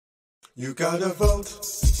You gotta vote,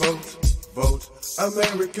 vote, vote.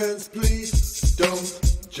 Americans, please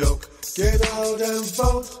don't joke. Get out and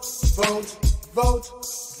vote, vote, vote.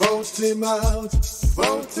 Vote him out,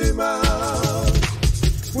 vote him out.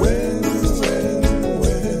 When,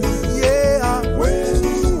 yeah.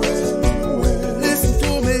 When, listen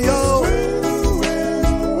to me, yo.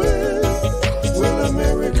 When, will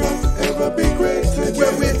America ever be great again?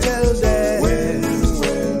 When we tell them. When,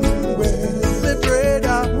 me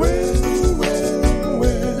brother. When,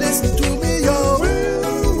 listen to me, yo. When,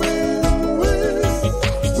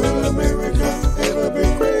 will America ever be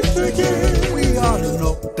great again? We all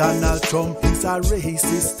know Donald Trump is a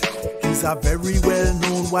racist. He's a very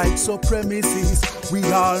well-known white supremacist. We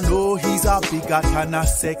all know he's a bigot and a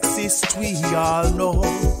sexist. We all know.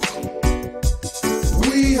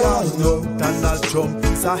 We all know Donald Trump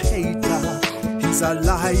is a hater. He's a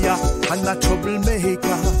liar and a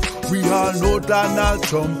troublemaker. We all know Donald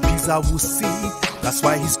Trump is a wussy. That's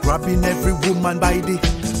why he's grabbing every woman by the...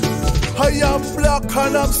 I am black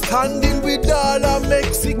and I'm standing with all of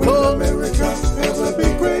Mexico. Will America ever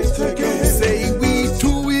be great again? Say we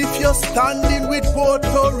too if you're standing with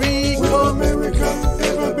Puerto Rico. Will America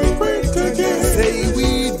ever be great again? Say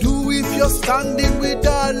we do if you're standing with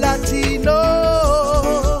all Latinos.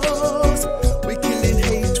 We're killing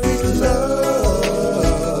hate with love.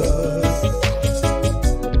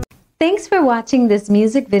 Thanks for watching this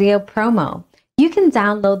music video promo. You can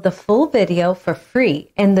download the full video for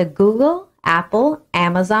free in the Google, Apple,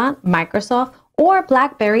 Amazon, Microsoft, or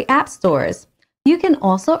BlackBerry app stores. You can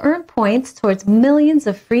also earn points towards millions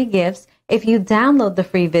of free gifts if you download the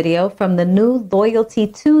free video from the new Loyalty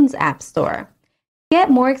Tunes app store. Get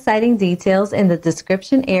more exciting details in the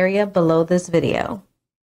description area below this video.